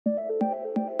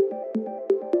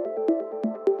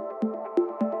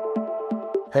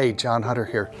Hey, John Hutter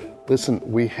here. Listen,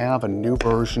 we have a new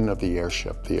version of the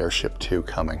Airship 2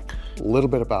 coming. A little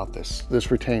bit about this.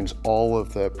 This retains all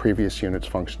of the previous unit's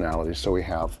functionality. So we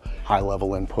have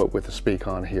high-level input with the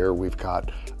Speakon here. We've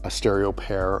got a stereo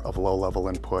pair of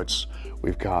low-level inputs.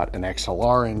 We've got an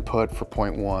XLR input for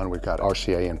 0.1. We've got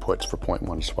RCA inputs for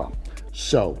 0.1 as well.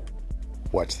 So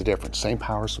what's the difference? Same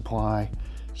power supply.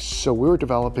 So we were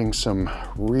developing some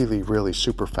really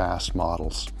super fast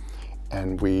models,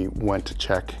 and we went to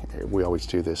check, we always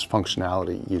do this,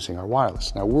 functionality using our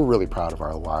wireless. Now, we're really proud of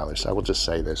our wireless. I will just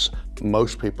say this,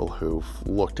 most people who've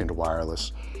looked into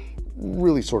wireless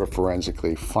really sort of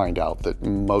forensically find out that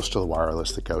most of the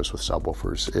wireless that goes with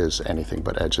subwoofers is anything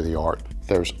but edge of the art.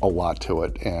 There's a lot to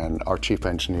it, and our chief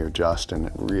engineer,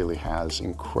 Justin, really has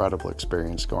incredible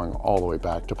experience going all the way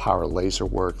back to power laser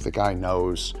work. The guy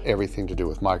knows everything to do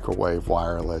with microwave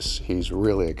wireless. He's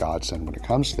really a godsend when it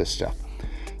comes to this stuff.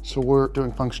 So we're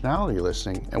doing functionality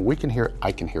listening, and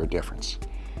I can hear a difference.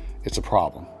 It's a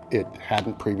problem. It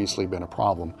hadn't previously been a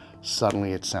problem.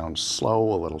 Suddenly it sounds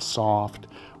slow, a little soft.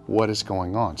 What is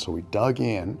going on? So we dug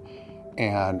in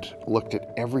and looked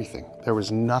at everything. There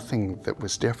was nothing that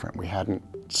was different. We hadn't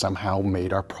somehow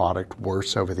made our product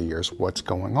worse over the years. What's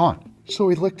going on? So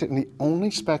we looked at, and the only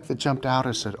spec that jumped out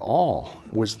at us at all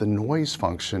was the noise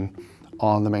function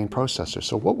on the main processor.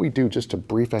 So what we do, just a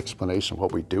brief explanation of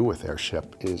what we do with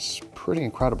Airship, is pretty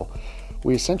incredible.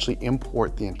 We essentially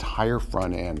import the entire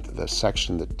front end, the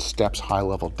section that steps high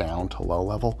level down to low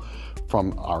level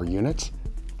from our units.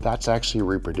 That's actually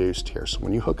reproduced here. So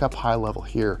when you hook up high level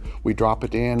here, we drop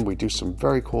it in, we do some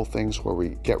very cool things where we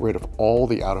get rid of all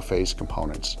the out of phase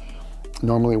components.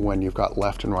 Normally when you've got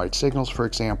left and right signals, for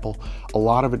example, a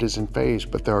lot of it is in phase,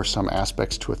 but there are some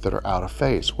aspects to it that are out of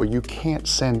phase. Well, you can't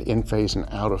send in phase and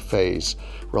out of phase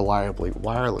reliably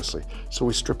wirelessly. So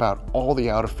we strip out all the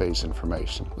out of phase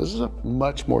information. This is a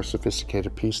much more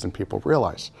sophisticated piece than people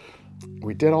realize.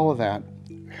 We did all of that,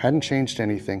 hadn't changed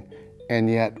anything, and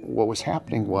yet what was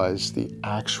happening was the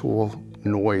actual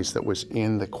noise that was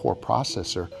in the core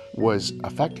processor was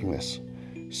affecting this.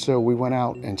 So we went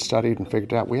out and studied and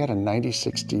figured out we had a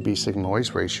 96 dB signal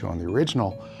noise ratio on the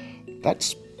original.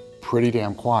 That's pretty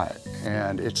damn quiet,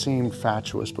 and it seemed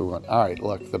fatuous, but we went, all right,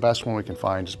 look, the best one we can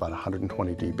find is about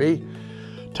 120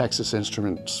 dB. Texas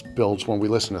Instruments builds one. We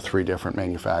listened to 3 different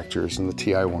manufacturers, and the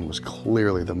TI one was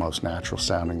clearly the most natural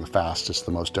sounding, the fastest,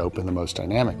 the most open, the most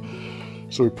dynamic.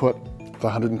 So we put the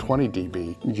 120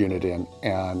 dB unit in,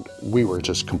 and we were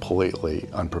just completely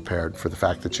unprepared for the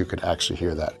fact that you could actually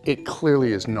hear that. It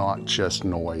clearly is not just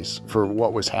noise. For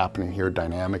what was happening here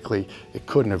dynamically, it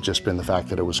couldn't have just been the fact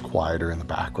that it was quieter in the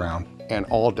background, and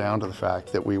all down to the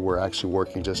fact that we were actually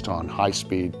working just on high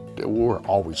speed. We were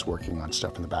always working on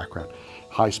stuff in the background,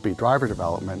 high speed driver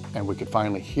development, and we could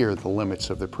finally hear the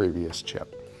limits of the previous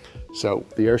chip. So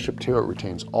the Airship 2, it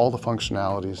retains all the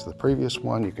functionalities of the previous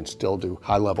one. You can still do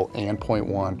high level and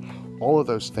 0.1. All of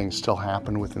those things still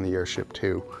happen within the Airship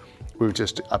 2. We've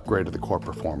just upgraded the core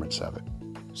performance of it.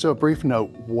 So a brief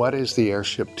note, what is the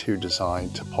Airship 2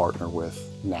 designed to partner with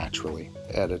naturally?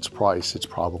 At its price, it's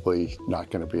probably not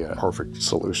going to be a perfect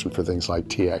solution for things like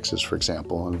TXs, for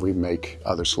example, and we make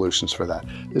other solutions for that.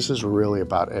 This is really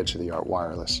about edge-of-the-art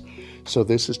wireless. So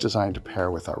this is designed to pair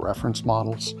with our reference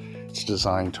models. It's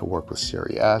designed to work with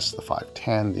Series S, the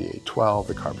 510, the 812,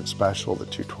 the Carbon Special, the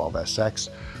 212SX.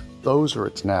 Those are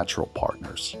its natural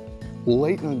partners.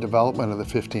 Late in the development of the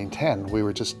 1510, we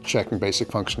were just checking basic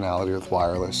functionality with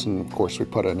wireless, and of course we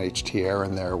put an HT Air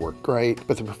in there, worked great.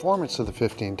 But the performance of the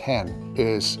 1510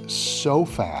 is so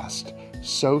fast,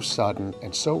 so sudden,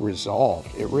 and so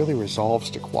resolved. It really resolves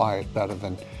to quiet better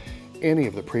than any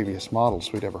of the previous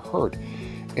models we'd ever heard.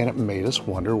 And it made us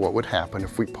wonder what would happen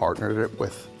if we partnered it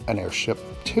with an Airship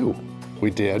 2. We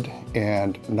did,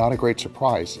 and not a great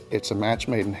surprise. It's a match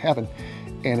made in heaven,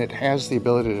 and it has the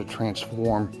ability to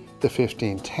transform the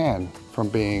 1510 from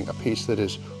being a piece that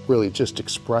is really just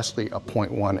expressly a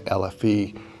 0.1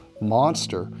 LFE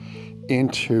monster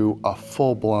into a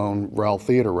full-blown REL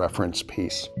theater reference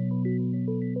piece.